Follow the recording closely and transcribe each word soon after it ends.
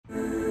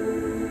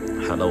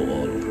Hello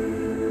all.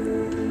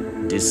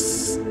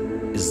 This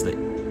is the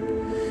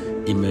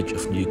image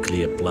of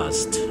nuclear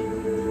blast.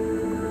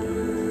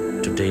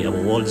 Today our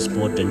world is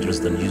more dangerous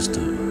than used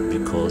to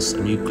because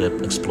a nuclear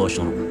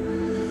explosion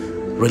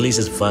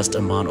releases vast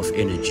amount of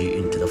energy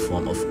into the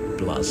form of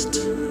blast,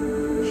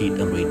 heat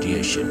and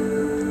radiation.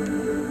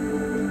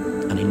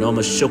 An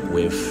enormous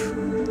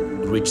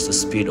shockwave reaches the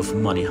speed of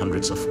many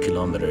hundreds of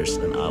kilometers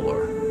an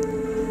hour.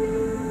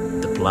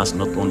 The blast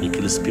not only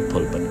kills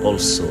people but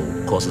also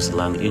causes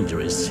lung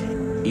injuries,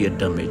 ear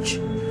damage,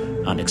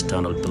 and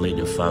external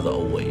bleeding farther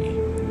away.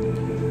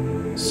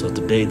 So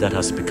today that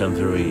has become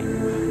very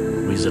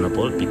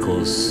reasonable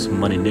because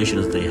many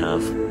nations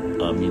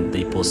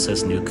they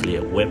possess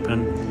nuclear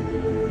weapon,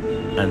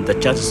 and the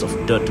chances of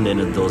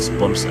detonating those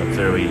bombs are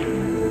very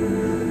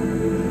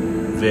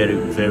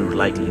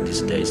likely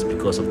these days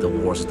because of the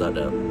wars that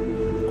are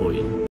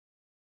going.